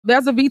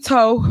There's a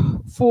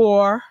veto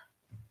for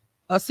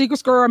a secret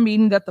squirrel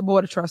meeting that the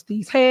Board of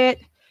Trustees had,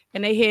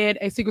 and they had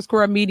a secret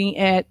squirrel meeting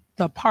at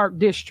the Park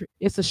District.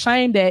 It's a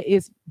shame that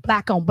it's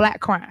black on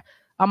black crime.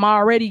 I'm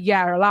already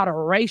got a lot of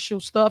racial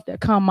stuff that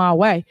come my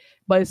way,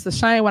 but it's a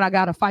shame when I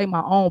got to fight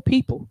my own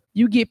people.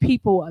 You get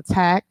people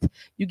attacked,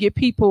 you get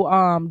people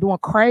doing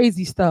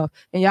crazy stuff,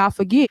 and y'all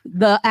forget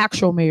the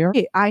actual mayor.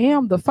 I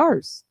am the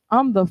first.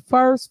 I'm the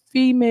first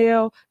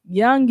female,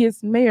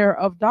 youngest mayor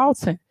of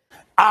Dalton.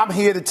 I'm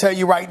here to tell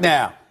you right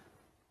now,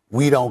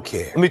 we don't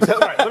care. Let me tell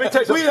you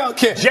something. We don't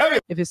care.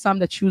 If it's something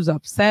that you're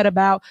upset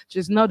about,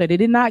 just know that it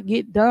did not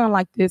get done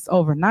like this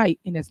overnight,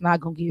 and it's not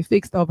going to get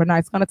fixed overnight.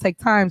 It's going to take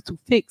time to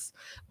fix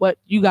what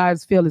you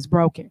guys feel is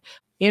broken.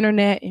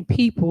 Internet and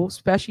people,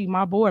 especially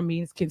my board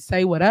meetings, can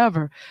say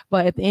whatever,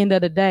 but at the end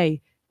of the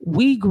day,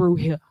 we grew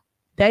here.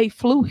 They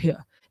flew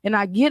here. And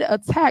I get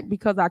attacked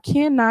because I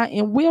cannot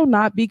and will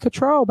not be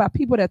controlled by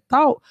people that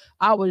thought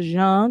I was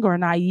young or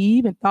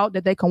naive and thought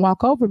that they can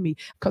walk over me.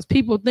 Because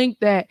people think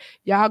that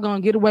y'all gonna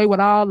get away with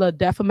all the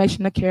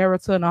defamation of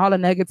character and all the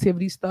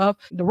negativity stuff.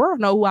 The world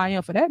know who I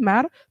am for that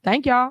matter.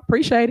 Thank y'all.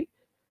 Appreciate it.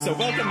 So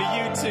welcome to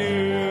YouTube.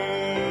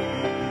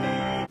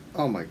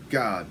 Oh my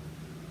God.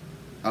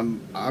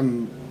 I'm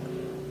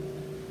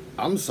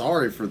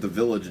sorry for the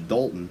village of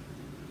Dalton.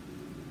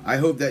 I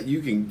hope that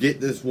you can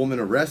get this woman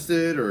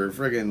arrested or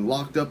friggin'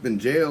 locked up in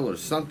jail or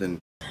something.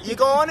 You're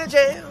going to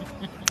jail.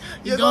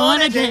 You're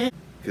going to jail.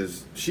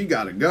 Because she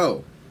gotta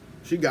go.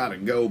 She gotta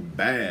go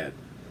bad.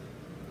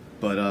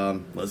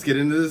 But let's get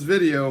into this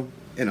video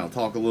and I'll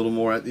talk a little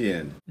more at the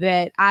end.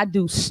 That I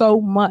do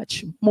so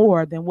much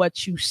more than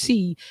what you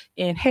see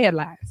in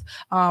headlines.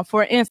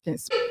 For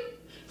instance,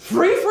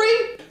 free.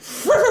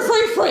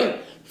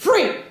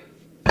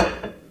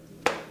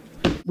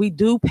 We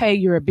do pay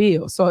your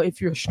bill. So if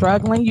you're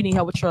struggling, you need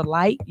help with your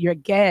light, your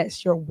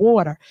gas, your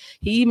water.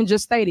 He even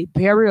just stated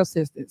burial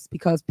assistance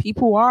because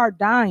people are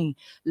dying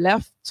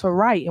left to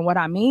right. And what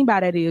I mean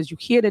by that is you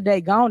here today,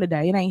 gone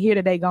today. It ain't here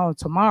today, gone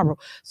tomorrow.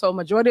 So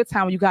majority of the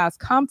time when you guys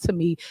come to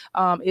me,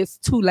 it's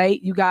too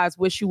late. You guys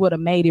wish you would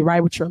have made it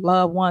right with your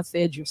loved one,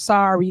 said you're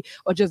sorry,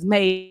 or just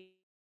made.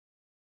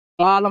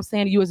 All I'm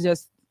saying to you is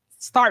just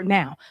start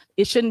now.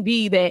 It shouldn't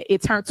be that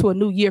it turned to a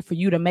new year for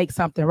you to make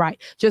something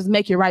right. Just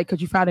make it right because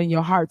you found it in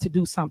your heart to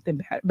do something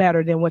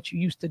better than what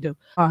you used to do.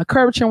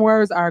 Encouraging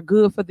words are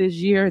good for this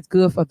year. It's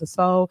good for the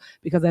soul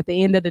because at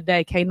the end of the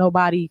day, can't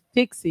nobody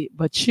fix it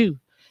but you.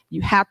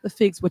 You have to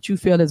fix what you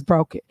feel is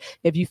broken.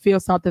 If you feel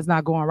something's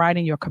not going right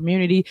in your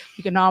community,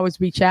 you can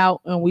always reach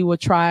out and we will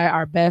try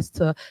our best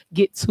to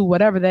get to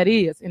whatever that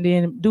is and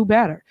then do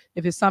better.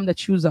 If it's something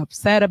that you're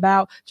upset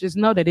about, just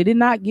know that it did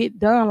not get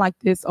done like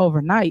this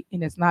overnight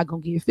and it's not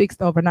going to get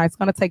fixed overnight. It's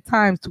going to take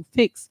time to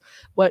fix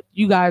what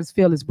you guys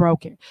feel is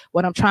broken.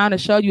 What I'm trying to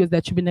show you is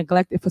that you've been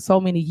neglected for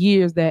so many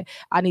years that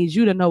I need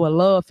you to know what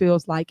love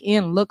feels like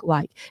and look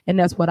like. And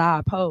that's what I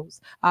oppose.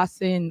 I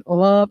send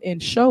love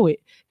and show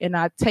it. And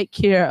I take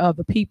care of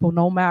the people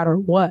no matter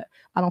what.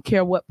 I don't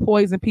care what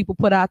poison people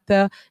put out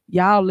there.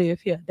 Y'all live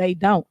here. They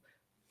don't.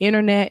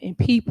 Internet and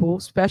people,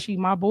 especially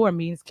my board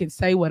meetings, can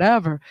say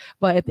whatever.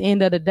 But at the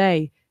end of the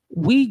day,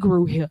 we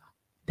grew here.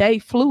 They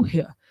flew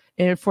here.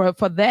 And for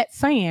that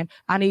saying,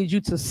 I need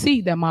you to see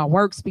that my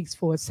work speaks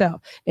for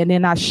itself. And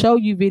then I show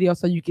you videos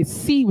so you can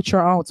see with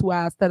your own 2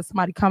 eyes instead of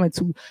somebody coming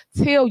to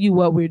tell you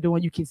what we're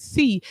doing. You can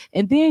see,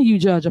 and then you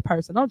judge a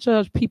person. Don't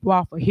judge people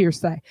off of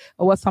hearsay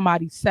or what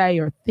somebody say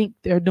or think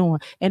they're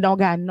doing and don't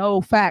got no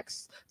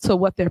facts to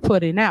what they're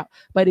putting out.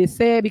 But it's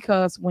sad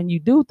because when you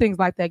do things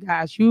like that,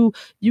 guys, you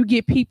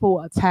get people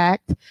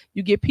attacked.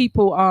 You get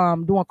people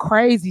doing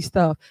crazy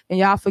stuff. And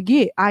y'all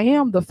forget, I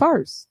am the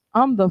first.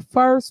 I'm the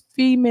first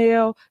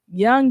female,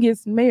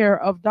 youngest mayor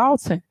of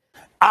Dalton.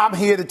 I'm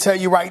here to tell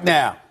you right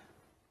now,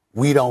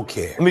 we don't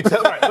care. Let me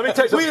tell you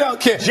something. We don't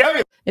care.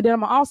 And then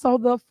I'm also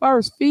the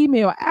first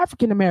female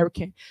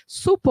African-American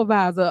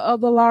supervisor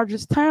of the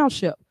largest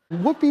township.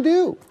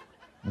 Whoop-de-doo.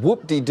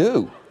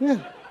 Whoop-de-doo. Yeah.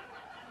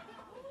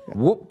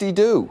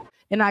 Whoop-de-doo.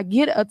 And I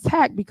get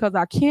attacked because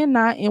I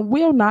cannot and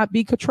will not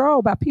be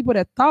controlled by people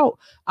that thought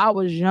I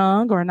was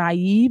young or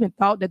naive and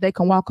thought that they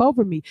can walk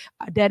over me.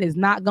 That is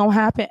not going to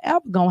happen,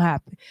 ever going to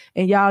happen.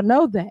 And y'all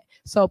know that.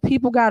 So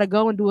people got to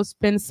go and do a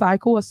spin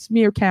cycle, a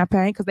smear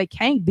campaign, because they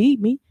can't beat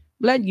me.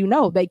 Letting you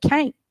know they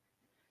can't.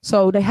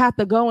 So they have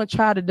to go and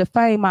try to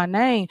defame my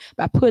name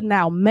by putting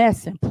out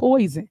mess and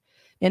poison.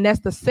 And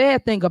that's the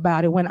sad thing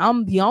about it when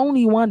I'm the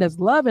only one that's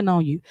loving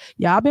on you.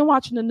 Y'all been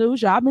watching the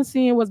news. Y'all been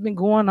seeing what's been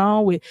going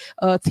on with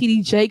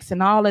TD Jakes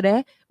and all of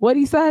that. What'd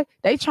he say?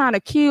 They trying to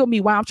kill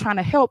me while I'm trying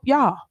to help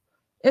y'all.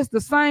 It's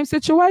the same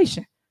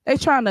situation. They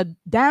trying to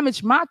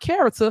damage my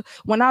character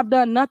when I've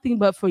done nothing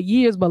but for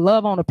years but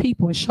love on the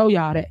people and show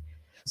y'all that.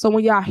 So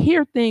when y'all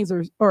hear things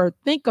or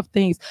think of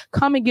things,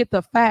 come and get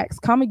the facts,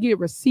 come and get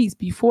receipts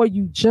before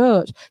you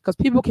judge, because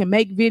people can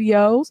make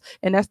videos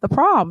and that's the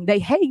problem. They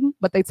hating,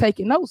 but they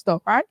taking notes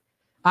though, right?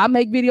 I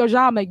make videos,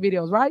 y'all make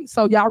videos, right?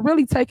 So y'all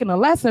really taking a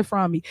lesson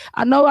from me.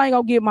 I know I ain't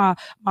gonna get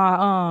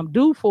my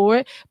due for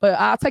it, but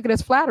I'll take it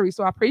as flattery.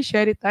 So I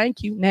appreciate it.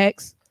 Thank you.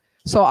 Next.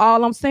 So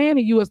all I'm saying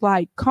to you is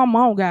like, come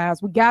on,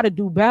 guys, we got to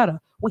do better.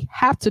 We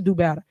have to do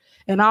better.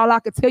 And all I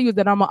can tell you is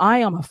that I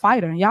am a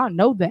fighter, and y'all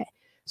know that.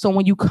 So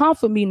when you come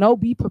for me,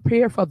 be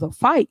prepared for the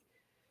fight,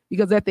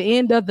 because at the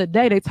end of the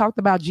day, they talked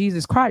about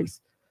Jesus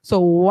Christ. So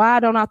why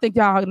don't I think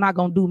y'all are not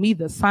going to do me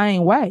the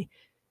same way?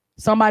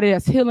 Somebody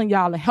that's healing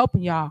y'all and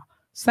helping y'all.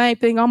 Same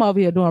thing I'm over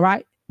here doing,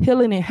 right?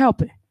 Healing and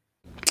helping.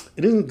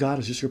 It isn't God,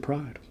 it's just your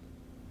pride.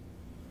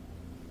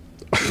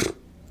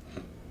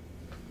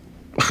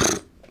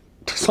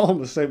 That's all I'm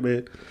gonna say,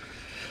 man.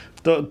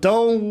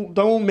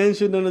 Don't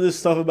mention none of this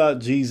stuff about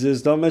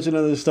Jesus. Don't mention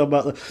none of this stuff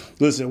about,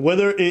 listen,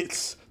 whether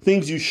it's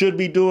things you should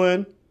be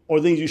doing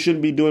or things you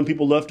shouldn't be doing,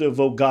 people love to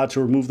evoke God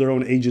to remove their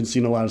own agency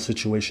in a lot of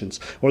situations,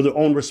 or their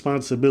own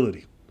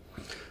responsibility.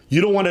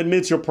 You don't want to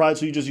admit your pride,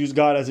 so you just use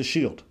God as a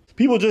shield.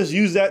 People just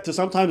use that to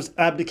sometimes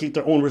abdicate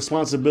their own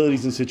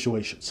responsibilities in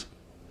situations.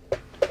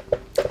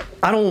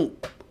 I don't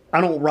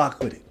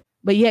rock with it.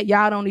 But yet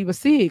y'all don't even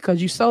see it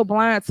because you're so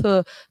blind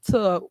to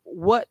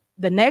what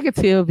the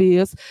negative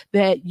is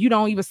that you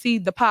don't even see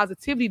the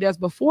positivity that's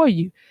before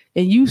you.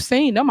 And you've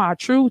seen them are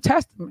true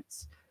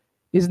testaments.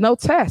 There's no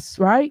test,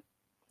 right?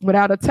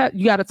 Without a test,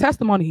 you got a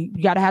testimony.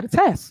 You got to have a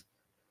test.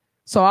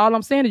 So all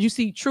I'm saying is you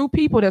see true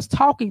people that's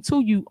talking to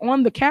you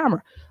on the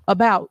camera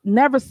about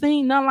never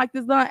seen nothing like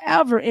this done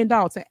ever in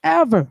Dalton,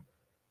 ever.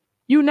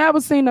 You never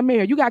seen a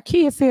mayor. You got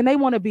kids saying they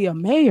want to be a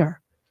mayor.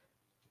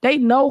 They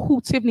know who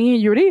Tiffany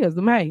Henyard is.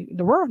 Man,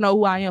 the world know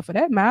who I am for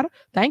that matter.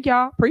 Thank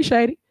y'all.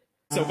 Appreciate it.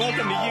 So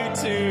welcome to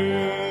YouTube.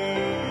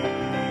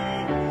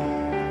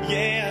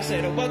 Yeah, I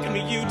said welcome to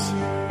YouTube.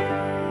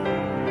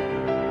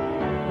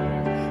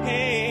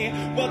 Hey,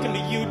 welcome to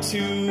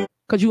YouTube.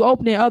 Because you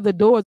opening other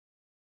doors.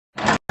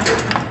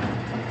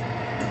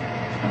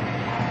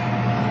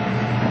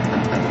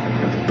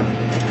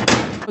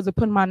 Of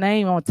putting my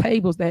name on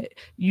tables that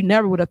you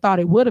never would have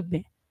thought it would have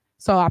been.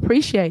 So I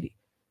appreciate it.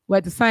 But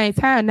at the same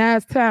time, now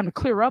it's time to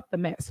clear up the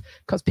mess,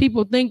 because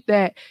people think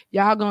that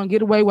y'all gonna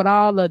get away with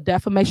all the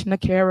defamation of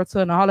character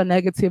and all the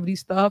negativity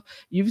stuff.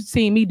 You've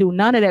seen me do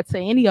none of that to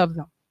any of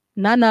them.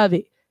 None of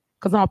it.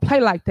 Because I don't play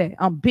like that.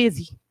 I'm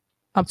busy.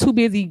 I'm too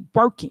busy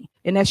working.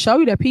 And that show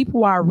you that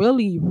people are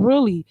really,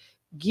 really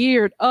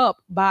geared up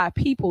by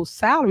people's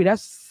salary.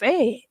 That's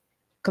sad.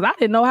 Because I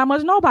didn't know how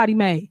much nobody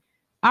made.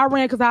 I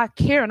ran because I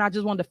care and I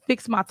just wanted to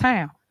fix my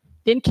town.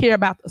 Didn't care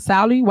about the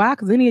salary. Why?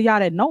 Because any of y'all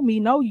that know me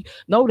know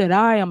that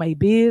I am a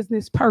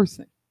business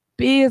person.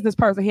 Business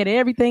person. Had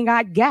everything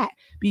I got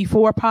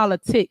before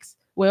politics.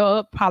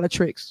 Well,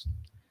 politics.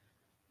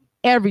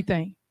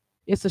 Everything.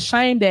 It's a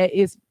shame that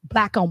it's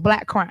black on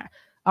black crime.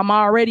 I'm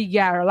already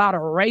got a lot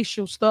of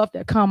racial stuff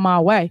that come my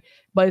way.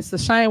 But it's a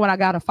shame when I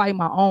got to fight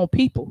my own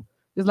people.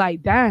 It's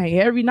like, dang,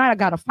 every night I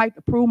got to fight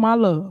to prove my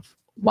love.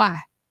 Why?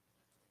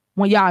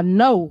 When y'all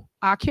know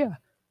I care.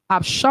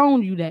 I've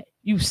shown you that.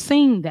 You've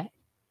seen that.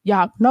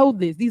 Y'all know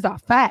this. These are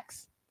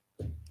facts.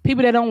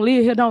 People that don't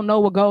live here don't know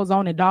what goes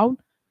on in Dalton.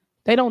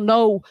 They don't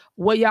know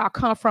where y'all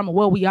come from and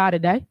where we are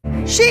today.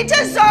 She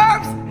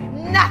deserves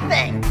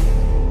nothing.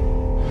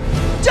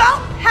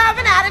 Don't have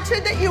an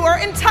attitude that you are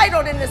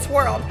entitled in this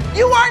world.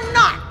 You are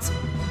not.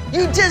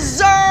 You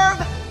deserve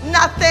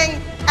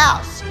nothing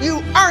else. You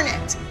earn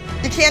it.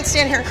 You can't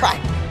stand here and cry.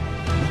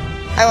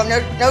 I want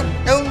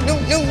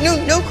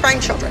no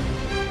crying children.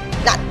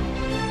 None.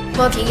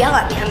 Well, if you yell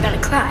at me, I'm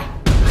gonna cry.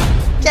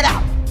 Get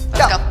out.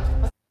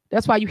 Go.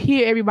 That's why you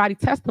hear everybody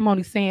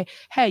testimony saying,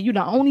 hey, you're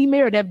the only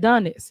mayor that have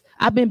done this.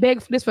 I've been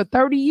begging for this for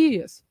 30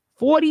 years,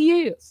 40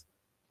 years.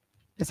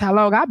 That's how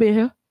long I've been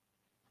here.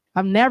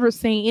 I've never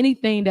seen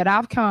anything that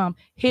I've come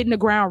hitting the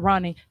ground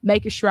running,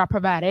 making sure I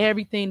provide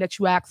everything that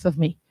you ask of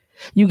me.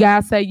 You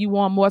guys say you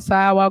want more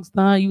sidewalks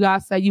done. You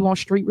guys say you want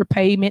street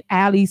repavement,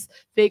 alleys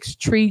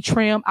fixed, tree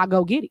trim. I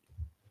go get it.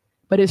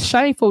 But it's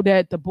shameful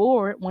that the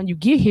board, when you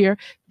get here,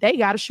 they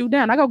got to shoot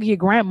down. I go get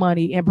grant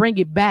money and bring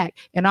it back.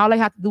 And all they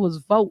have to do is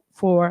vote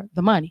for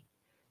the money,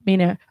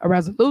 meaning a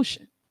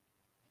resolution.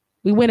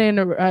 We went in,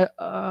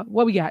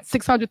 what we got?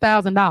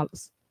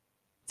 $600,000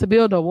 to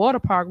build a water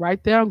park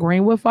right there in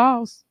Greenwood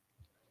Falls.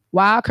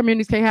 Why our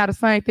communities can't have the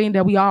same thing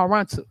that we all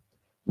run to?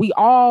 We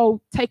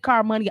all take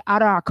our money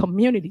out of our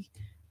community,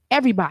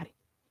 everybody,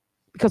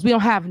 because we don't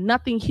have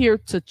nothing here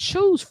to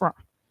choose from.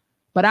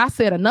 But I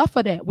said enough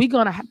of that. We're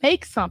going to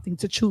make something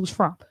to choose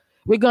from.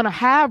 We're going to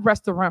have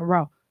restaurant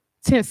row,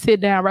 10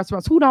 sit-down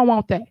restaurants. Who don't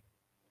want that?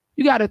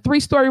 You got a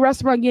 3-story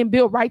restaurant getting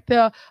built right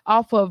there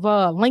off of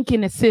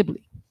Lincoln and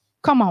Sibley.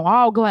 Come on,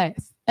 all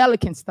glass,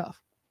 elegant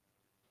stuff.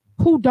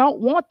 Who don't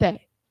want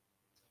that?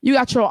 You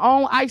got your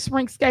own ice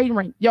rink, skating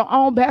rink, your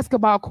own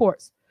basketball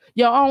courts,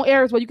 your own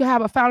areas where you can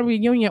have a family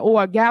reunion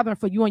or a gathering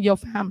for you and your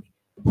family.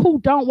 Who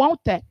don't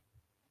want that?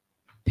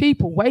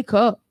 People, wake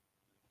up.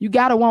 You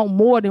got to want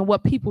more than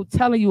what people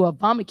telling you or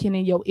vomiting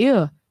in your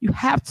ear. You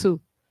have to.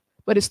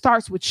 But it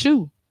starts with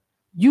you.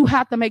 You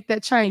have to make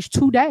that change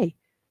today.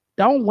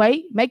 Don't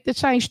wait. Make the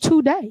change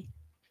today.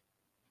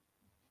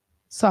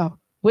 So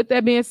with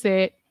that being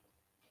said,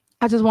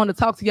 I just wanted to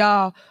talk to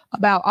y'all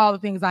about all the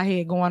things I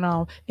had going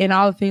on and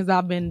all the things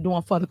I've been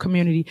doing for the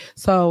community.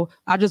 So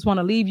I just want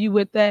to leave you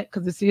with that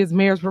because this is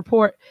Mayor's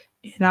report,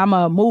 and I'm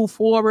going to move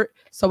forward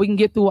so we can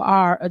get through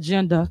our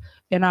agenda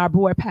and our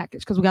board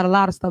package because we got a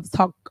lot of stuff to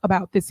talk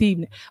about this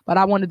evening. But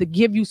I wanted to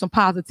give you some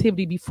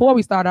positivity before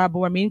we start our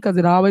board meeting because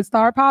it always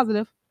starts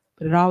positive,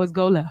 but it always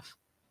go left.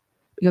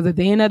 Because at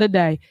the end of the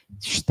day,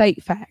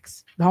 state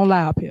facts. Don't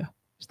lie up here.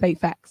 State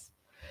facts.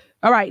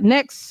 All right,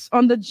 next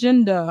on the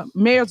agenda,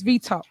 Mayor's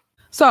veto.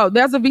 So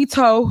there's a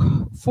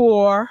veto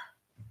for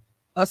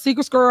a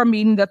secret squirrel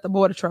meeting that the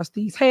Board of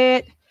Trustees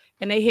had,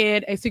 and they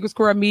had a secret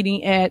squirrel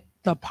meeting at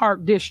the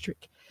Park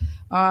District.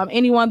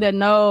 Anyone that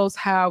knows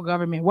how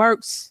government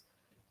works,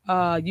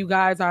 you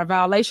guys are in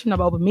violation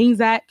of Open Meetings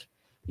Act.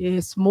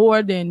 It's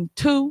more than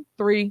 2,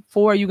 3,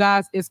 4. You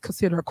guys is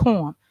considered a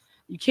quorum.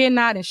 You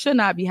cannot and should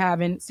not be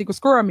having secret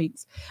squirrel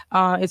meetings.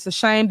 It's a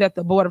shame that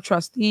the Board of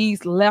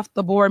Trustees left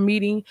the board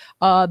meeting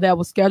that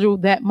was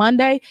scheduled that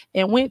Monday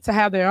and went to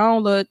have their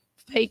own little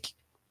fake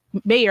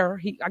mayor,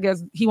 I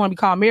guess he want to be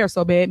called mayor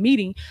so bad,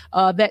 meeting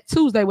that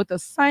Tuesday with the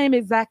same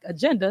exact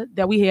agenda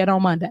that we had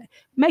on Monday.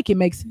 Make it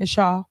make sense,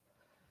 y'all.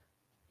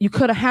 You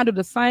could have handled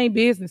the same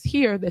business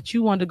here that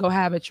you wanted to go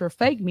have at your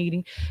fake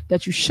meeting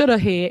that you should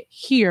have had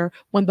here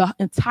when the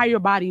entire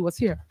body was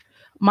here.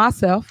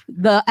 Myself,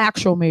 the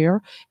actual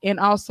mayor, and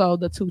also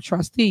the 2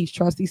 trustees,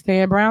 Trustee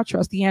Stan Brown,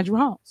 Trustee Andrew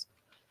Holmes.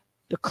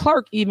 The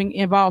clerk even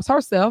involves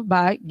herself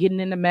by getting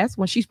in the mess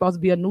when she's supposed to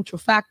be a neutral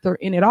factor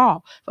in it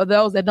all. For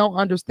those that don't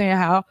understand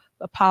how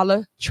the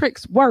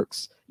politics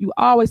works, you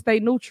always stay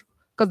neutral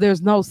because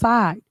there's no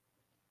side.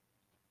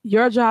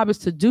 Your job is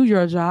to do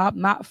your job,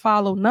 not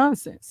follow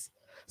nonsense.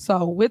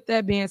 So with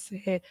that being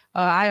said,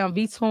 I am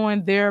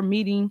vetoing their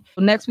meeting.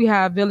 Next, we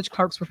have village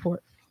clerk's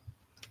report.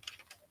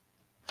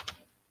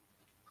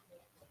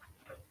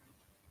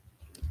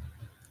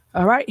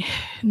 All right,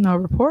 no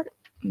report.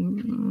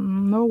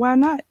 No, why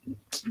not?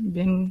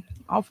 Been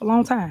off a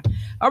long time.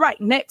 All right,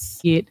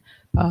 next, get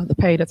the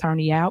paid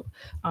attorney out.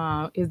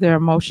 Is there a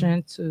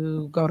motion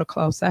to go to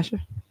closed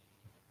session?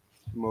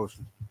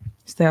 Motion.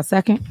 Is there a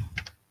second?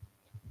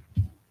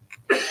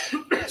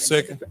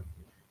 Second.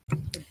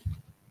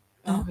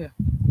 Oh, yeah.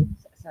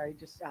 Sorry,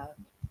 just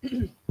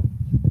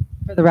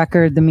for the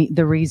record,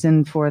 the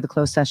reason for the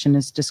closed session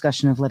is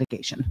discussion of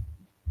litigation.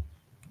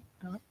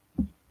 All right.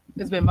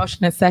 There's been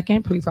motion and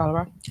second. Please follow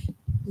her.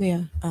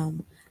 Mayor,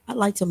 I'd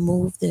like to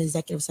move the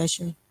executive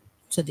session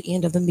to the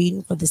end of the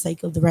meeting for the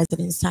sake of the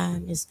residents'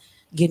 time. It's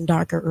getting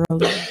darker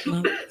early.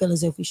 I feel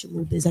as if we should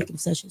move the executive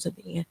session to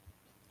the end.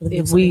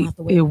 If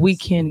we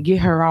can get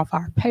her off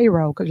our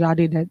payroll, because y'all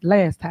did that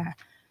last time,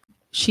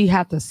 she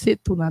had to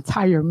sit through the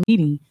entire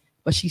meeting,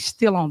 but she's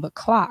still on the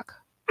clock.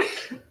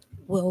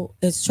 Well,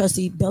 as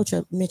Trustee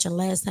Belcher mentioned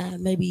last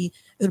time, maybe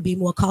it'll be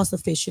more cost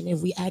efficient if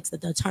we ask that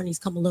the attorneys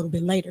come a little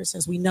bit later,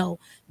 since we know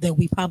that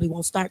we probably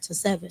won't start till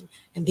 7,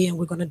 and then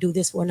we're going to do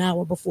this for an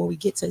hour before we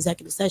get to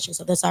executive session.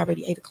 So that's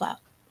already 8 o'clock.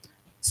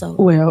 So,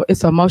 well,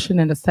 it's a motion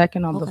and a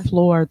second on the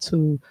floor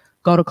to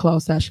go to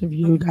closed session. If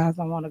you guys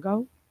don't want to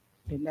go,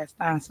 then that's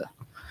the answer.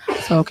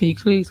 So can you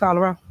please call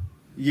her out?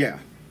 Yeah.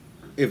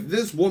 If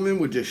this woman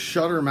would just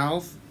shut her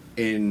mouth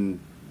and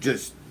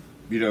just,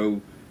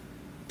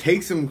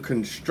 take some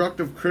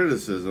constructive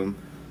criticism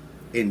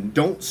and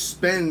don't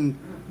spend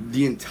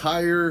the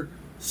entire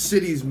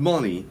city's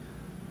money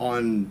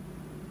on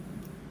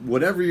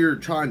whatever you're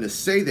trying to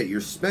say that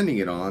you're spending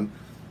it on.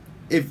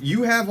 If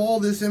you have all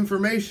this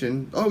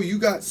information, oh, you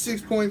got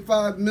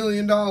 $6.5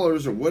 million or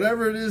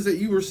whatever it is that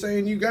you were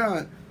saying you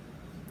got,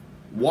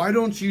 why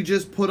don't you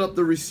just put up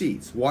the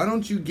receipts? Why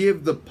don't you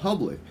give the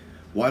public?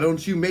 Why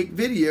don't you make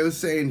videos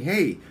saying,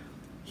 hey,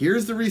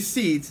 here's the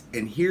receipts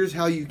and here's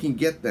how you can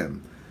get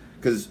them?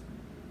 Because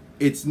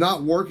it's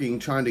not working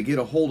trying to get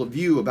a hold of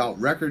you about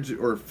records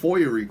or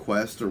FOIA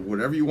requests or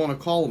whatever you want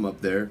to call them up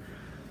there.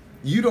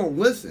 You don't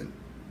listen.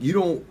 You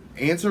don't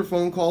answer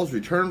phone calls,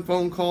 return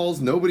phone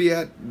calls. Nobody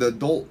at the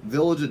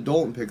village at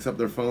Dalton picks up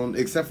their phone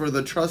except for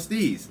the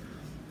trustees.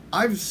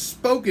 I've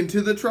spoken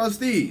to the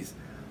trustees,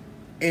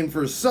 and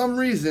for some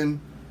reason,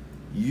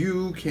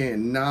 you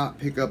cannot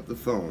pick up the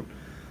phone.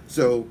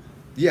 So,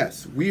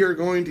 yes, we are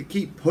going to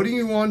keep putting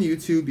you on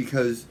YouTube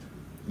because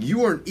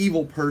you are an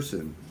evil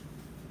person.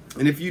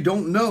 And if you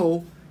don't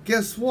know,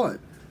 guess what?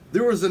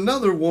 There was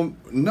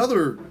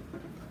another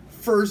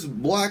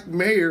first black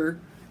mayor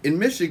in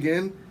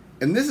Michigan,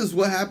 and this is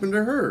what happened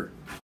to her.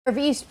 Of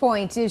East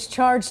Point is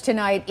charged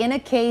tonight in a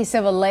case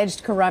of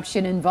alleged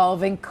corruption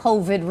involving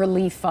COVID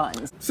relief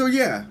funds. So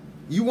yeah,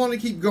 you want to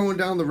keep going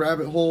down the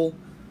rabbit hole.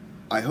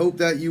 I hope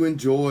that you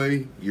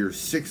enjoy your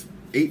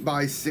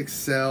 8x6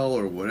 cell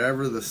or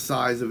whatever the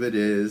size of it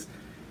is.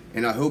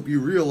 And I hope you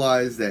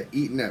realize that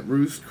eating at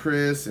Roost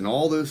Chris and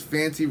all those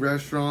fancy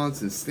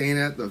restaurants and staying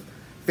at the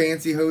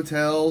fancy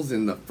hotels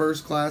and the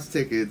first class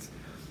tickets,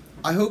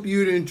 I hope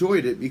you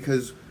enjoyed it,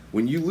 because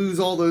when you lose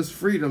all those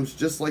freedoms,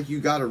 just like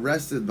you got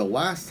arrested the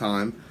last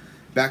time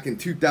back in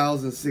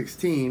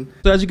 2016.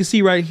 So as you can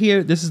see right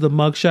here, this is the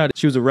mugshot.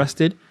 She was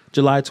arrested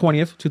July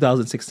 20th,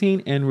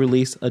 2016 and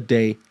released a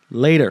day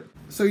later.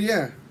 So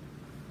yeah,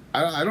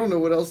 I don't know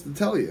what else to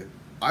tell you.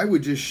 I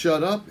would just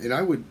shut up and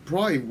I would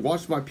probably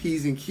watch my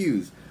P's and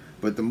Q's.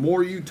 But the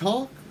more you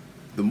talk,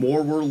 the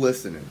more we're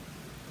listening.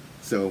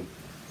 So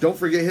don't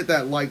forget, hit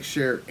that like,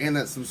 share, and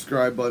that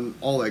subscribe button,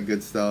 all that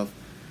good stuff.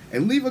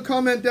 And leave a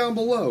comment down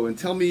below and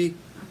tell me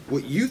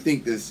what you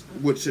think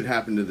what should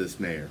happen to this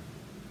mayor.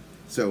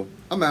 So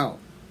I'm out.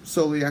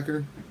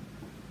 Soloyaker,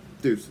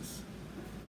 deuces.